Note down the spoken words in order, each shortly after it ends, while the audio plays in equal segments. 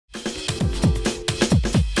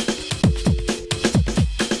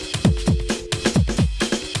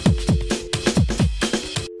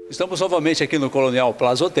Estamos novamente aqui no Colonial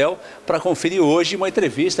Plaza Hotel para conferir hoje uma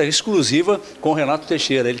entrevista exclusiva com o Renato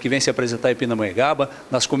Teixeira, ele que vem se apresentar em Pindamonhangaba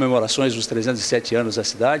nas comemorações dos 307 anos da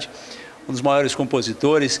cidade, um dos maiores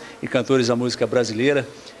compositores e cantores da música brasileira.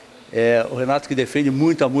 O Renato que defende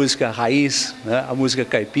muito a música raiz, né, a música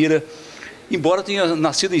caipira, embora tenha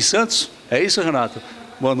nascido em Santos. É isso, Renato?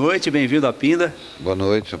 Boa noite, bem-vindo a Pinda. Boa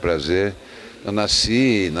noite, é um prazer. Eu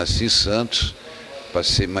nasci em Santos.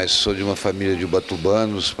 Mas sou de uma família de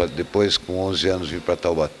ubatubanos, depois com 11 anos vim para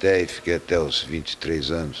Taubaté e fiquei até os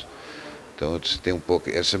 23 anos. Então tem um pouco,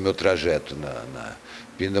 esse é o meu trajeto.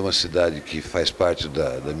 Pinda é uma cidade que faz parte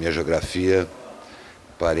da minha geografia,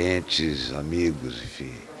 parentes, amigos,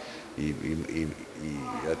 enfim, e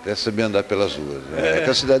até saber andar pelas ruas. Né? É que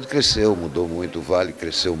a cidade cresceu, mudou muito, o Vale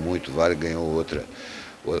cresceu muito, o Vale ganhou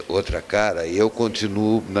outra cara, e eu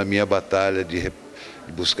continuo na minha batalha de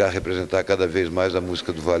buscar representar cada vez mais a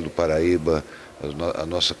música do Vale do Paraíba, a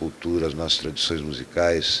nossa cultura, as nossas tradições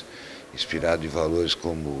musicais, inspirado em valores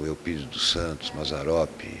como Eupídio dos Santos,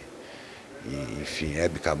 Mazzaropi, e, enfim,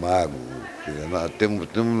 Hebe Camargo. Temos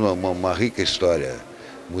uma rica história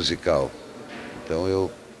musical. Então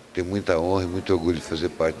eu tenho muita honra e muito orgulho de fazer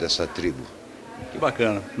parte dessa tribo. Que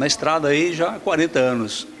bacana. Na estrada aí já há 40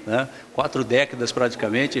 anos, né? 4 décadas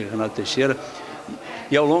praticamente, Renato Teixeira.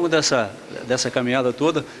 E ao longo dessa caminhada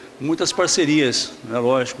toda, muitas parcerias, né,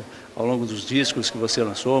 lógico, ao longo dos discos que você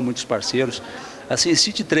lançou, muitos parceiros. Assim,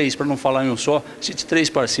 cite 3, para não falar em um só, cite 3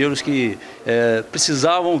 parceiros que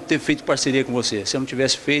precisavam ter feito parceria com você. Se não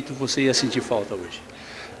tivesse feito, você ia sentir falta hoje.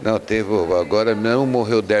 Não, agora não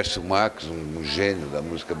morreu Dércio Marques, um gênio da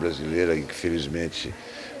música brasileira, que infelizmente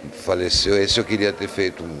faleceu. Esse eu queria ter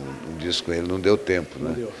feito um disco com ele, não deu tempo, né?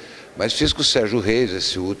 Não deu. Mas fiz com o Sérgio Reis,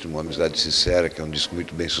 esse último, Amizade Sincera, que é um disco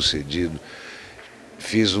muito bem sucedido.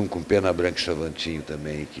 Fiz um com Pena Branca e Chavantinho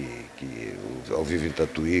também, ao vivo em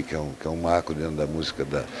Tatuí, que é um marco dentro da música,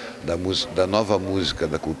 da nova música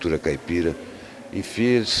da cultura caipira. E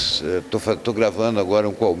estou gravando agora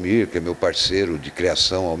um com o Almir, que é meu parceiro de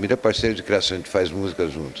criação. Almir é parceiro de criação, a gente faz música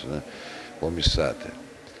juntos, né? O Almir Sater.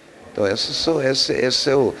 Então, esse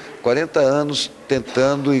é o 40 anos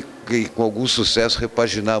tentando e com algum sucesso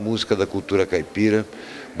repaginar a música da cultura caipira,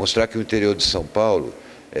 mostrar que o interior de São Paulo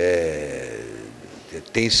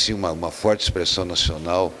tem sim uma forte expressão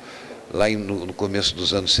nacional. Lá no começo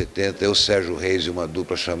dos anos 70, eu, Sérgio Reis e uma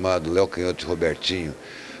dupla chamada Léo Canhoto e Robertinho,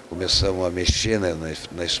 começamos a mexer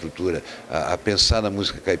na estrutura, a pensar na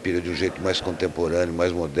música caipira de um jeito mais contemporâneo,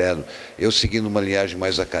 mais moderno. Eu seguindo uma linhagem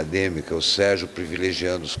mais acadêmica, o Sérgio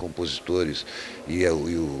privilegiando os compositores e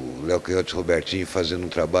o Léo Canhoto e Robertinho fazendo um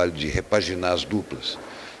trabalho de repaginar as duplas.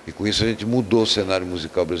 E com isso a gente mudou o cenário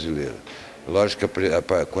musical brasileiro. Lógico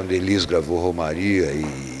que quando Elis gravou Romaria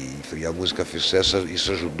e a música fez sucesso,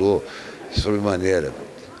 isso ajudou sobremaneira.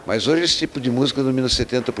 Mas hoje esse tipo de música domina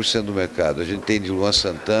 70% do mercado. A gente tem de Luan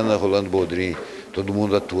Santana, Rolando Boldrin, todo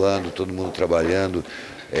mundo atuando, todo mundo trabalhando.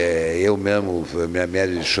 Eu mesmo, minha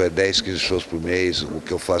média de show é 10, 15 shows por mês, o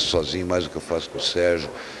que eu faço sozinho, mais o que eu faço com o Sérgio.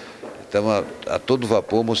 Estamos a todo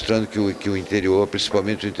vapor mostrando que o interior,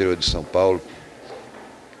 principalmente o interior de São Paulo,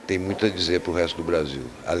 tem muito a dizer para o resto do Brasil.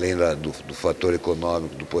 Além do fator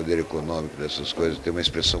econômico, do poder econômico, dessas coisas, tem uma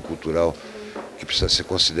expressão cultural que precisa ser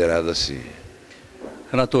considerada assim.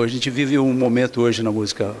 Renato, a gente vive um momento hoje na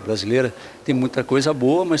música brasileira, tem muita coisa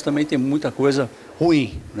boa, mas também tem muita coisa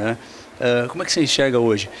ruim, né? Como é que você enxerga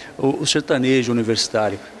hoje o sertanejo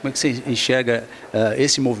universitário? Como é que você enxerga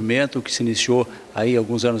esse movimento que se iniciou aí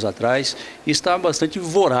alguns anos atrás e está bastante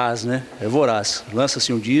voraz, né? É voraz.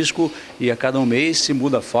 Lança-se um disco e a cada um mês se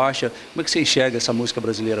muda a faixa. Como é que você enxerga essa música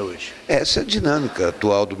brasileira hoje? Essa é a dinâmica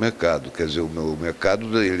atual do mercado. Quer dizer, o mercado,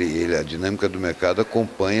 a dinâmica do mercado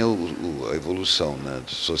acompanha a evolução, né?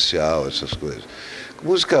 Social, essas coisas.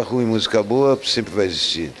 Música ruim, música boa sempre vai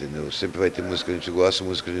existir, entendeu? Sempre vai ter música que a gente gosta e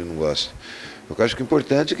música que a gente não gosta. Eu acho que o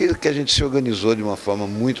importante é que a gente se organizou de uma forma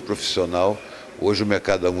muito profissional. Hoje o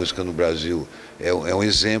mercado da música no Brasil é um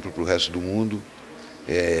exemplo para o resto do mundo.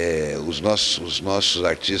 Os nossos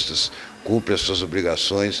artistas cumprem as suas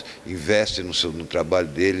obrigações, investem no trabalho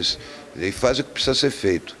deles e fazem o que precisa ser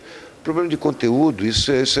feito. O problema de conteúdo,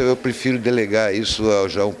 isso eu prefiro delegar isso a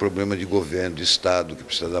já um problema de governo, de Estado, que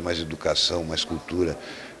precisa dar mais educação, mais cultura,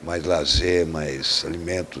 mais lazer, mais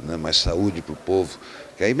alimento, né, mais saúde para o povo,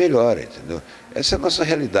 que aí melhora, entendeu? Essa é a nossa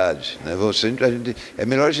realidade, né? É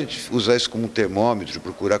melhor a gente usar isso como um termômetro,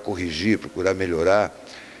 procurar corrigir, procurar melhorar.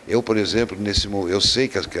 Eu, por exemplo, eu sei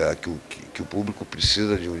que o público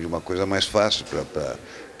precisa de uma coisa mais fácil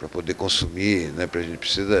para poder consumir, né? A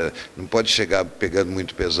gente não pode chegar pegando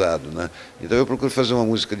muito pesado, né? Então eu procuro fazer uma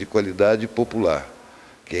música de qualidade popular,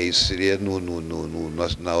 que isso seria,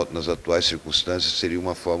 nas atuais circunstâncias, seria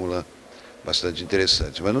uma fórmula bastante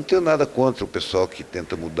interessante. Mas não tenho nada contra o pessoal que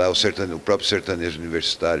tenta mudar, o próprio sertanejo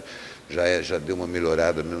universitário já deu uma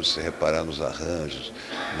melhorada, mesmo se reparar nos arranjos,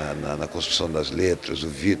 na construção das letras. O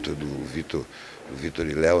Vitor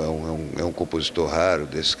e Léo é um compositor raro,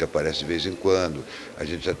 desses que aparece de vez em quando. A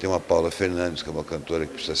gente já tem uma Paula Fernandes, que é uma cantora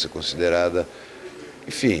que precisa ser considerada.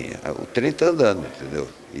 Enfim, o trem está andando, entendeu?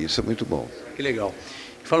 E isso é muito bom. Que legal.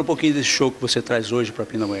 Fala um pouquinho desse show que você traz hoje para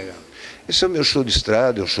Pindamonhangaba. Esse é o meu show de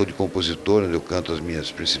estrada, é um show de compositor, onde eu canto as minhas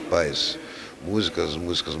principais músicas, as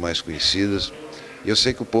músicas mais conhecidas. E eu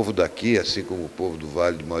sei que o povo daqui, assim como o povo do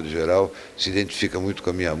Vale, de modo geral, se identifica muito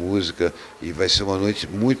com a minha música, e vai ser uma noite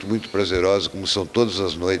muito, muito prazerosa, como são todas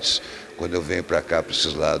as noites, quando eu venho para cá, para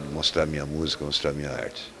esses lados, mostrar minha música, mostrar minha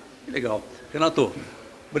arte. Que legal. Renato,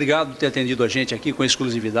 obrigado por ter atendido a gente aqui com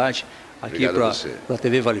exclusividade, aqui para a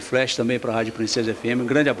TV Vale Flash, também para a Rádio Princesa FM. Um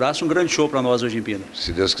grande abraço, um grande show para nós hoje em Pinda.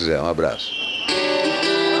 Se Deus quiser, um abraço.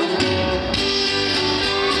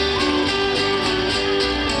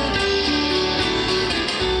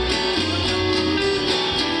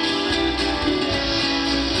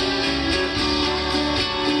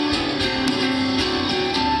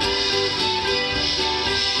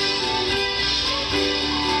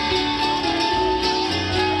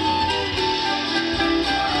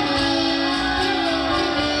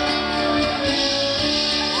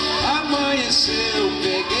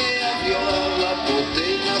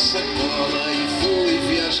 Sacola e fui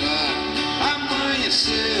viajar.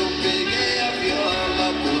 Amanheceu, peguei a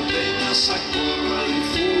viola, botei na sacola e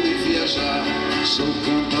fui viajar. Sou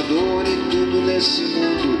cantador e tudo nesse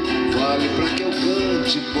mundo vale pra que eu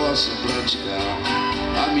cante e possa praticar.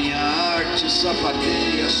 A minha arte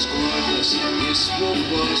sapateia as cordas, esse povo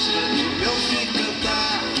gosta de me ouvir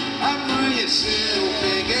cantar. Amanheceu,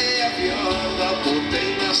 peguei a viola,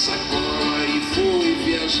 botei na sacola e fui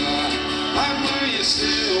viajar.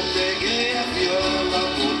 Amanheceu, peguei a viola,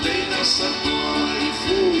 botei na sacola e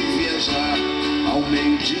fui viajar. Ao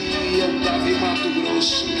meio-dia eu tava em Mato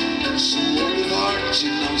Grosso, sul ou do norte,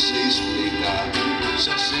 não sei explicar.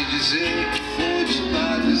 Só sei dizer que foi de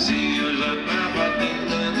tardezinha, eu já tava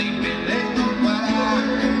tentando em Belém do Pará.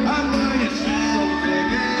 Amanheceu,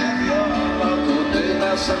 peguei a viola, botei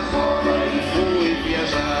na sacola e fui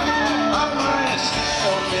viajar.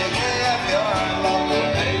 Amanheceu, peguei a viola,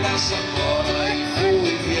 botei na sacola e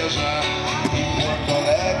fui viajar. Em Porto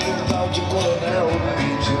Alegre, o tal de coronel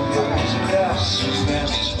pediu meus versos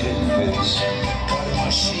que ele fez para uma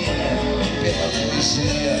China pela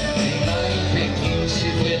polícia. Nem lá em Pequim se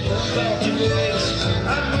vê tanta de vez.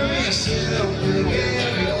 Amanheceu, peguei a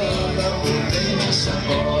viola, botei na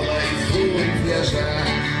sacola e fui viajar.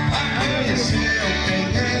 Amanheceu,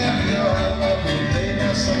 peguei a viola, botei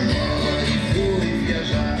na sacola e fui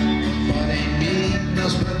viajar. Para em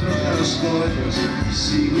Minas pra trocar as coisas,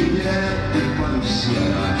 sigo direto para o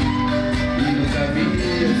Ceará. E no caminho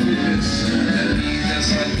eu fui pensando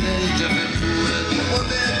nessa grande aventura de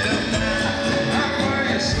poder cantar.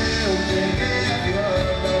 Amanheceu, peguei a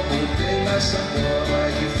viola, botei na sacola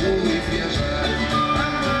e fui viajar.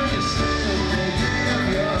 Amanheceu, peguei a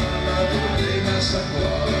viola, botei na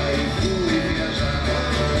sacola e fui viajar.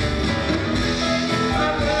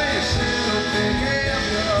 Amanheceu, peguei a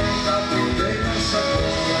viola, botei na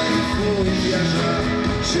sacola e fui viajar.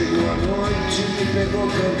 Chegou a noite, me pegou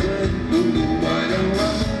cantando.